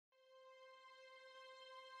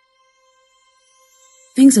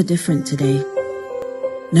Things are different today.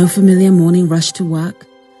 No familiar morning rush to work.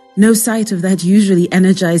 No sight of that usually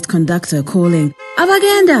energized conductor calling,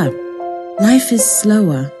 "Abagenda!" Life is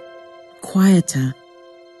slower, quieter,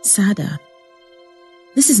 sadder.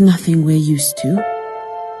 This is nothing we're used to.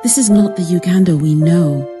 This is not the Uganda we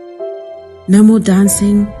know. No more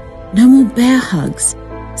dancing, no more bear hugs,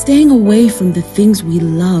 staying away from the things we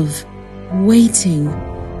love, waiting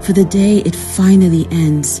for the day it finally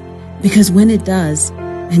ends. Because when it does,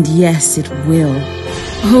 and yes, it will,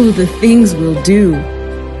 oh, the things we'll do.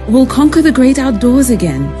 We'll conquer the great outdoors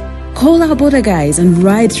again, call our border guys and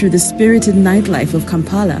ride through the spirited nightlife of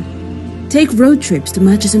Kampala. Take road trips to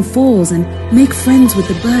Murchison Falls and make friends with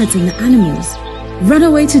the birds and the animals. Run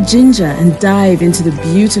away to Jinja and dive into the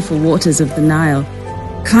beautiful waters of the Nile.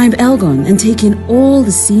 Climb Elgon and take in all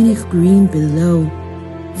the scenic green below.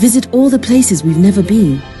 Visit all the places we've never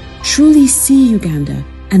been. Truly see Uganda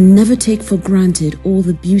and never take for granted all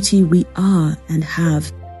the beauty we are and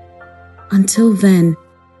have. Until then,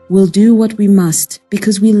 we'll do what we must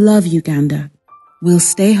because we love Uganda. We'll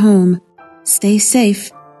stay home, stay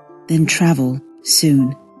safe, then travel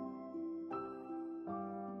soon.